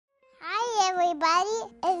everybody,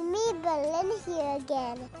 it's me, Berlin, here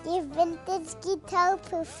again, your vintage guitar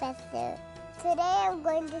professor. Today I'm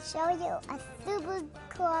going to show you a super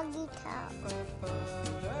cool guitar.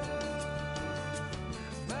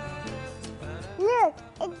 Look,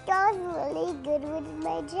 it goes really good with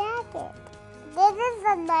my jacket. This is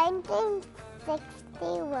a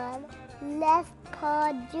 1961 Les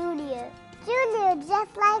Paul Jr. Junior,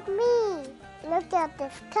 just like me. Look at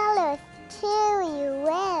this color, cherry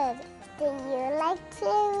red. Do you like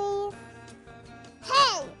cherries?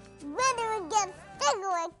 Hey, when do we get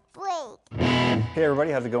cigarette break? Hey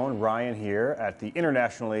everybody, how's it going? Ryan here at the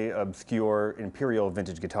internationally obscure Imperial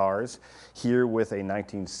Vintage Guitars, here with a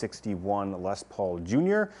 1961 Les Paul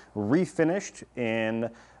Jr. refinished in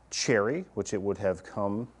cherry, which it would have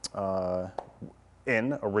come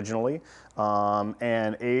in originally,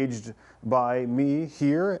 and aged by me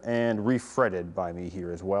here and refretted by me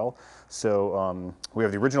here as well. So we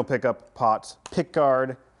have the original pickup, pots,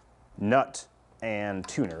 pickguard, nut, and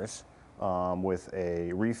tuners with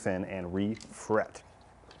a refin and refret.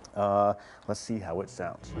 Let's see how it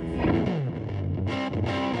sounds.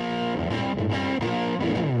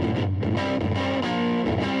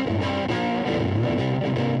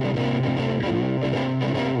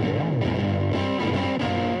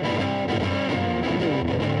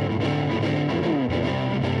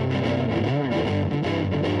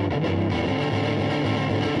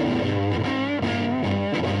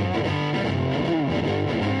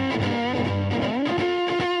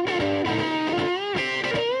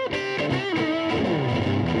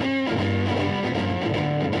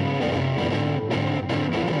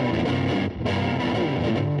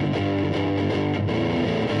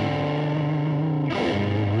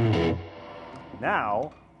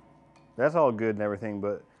 Now, that's all good and everything,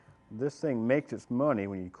 but this thing makes its money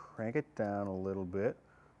when you crank it down a little bit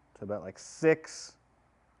to about like 6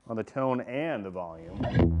 on the tone and the volume.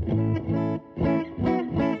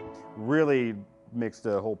 Really makes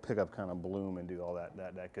the whole pickup kind of bloom and do all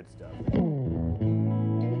that good stuff.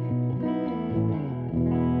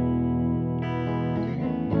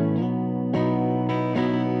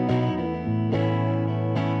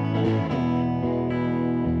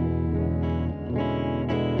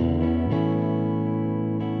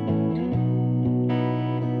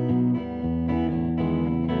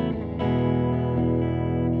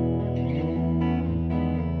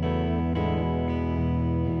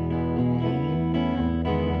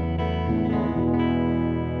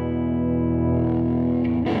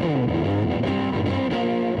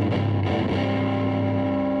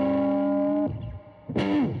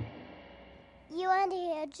 You want to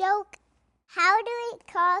hear a joke? How do we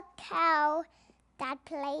call a cow that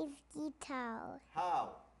plays guitar?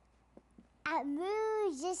 How? A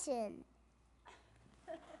musician.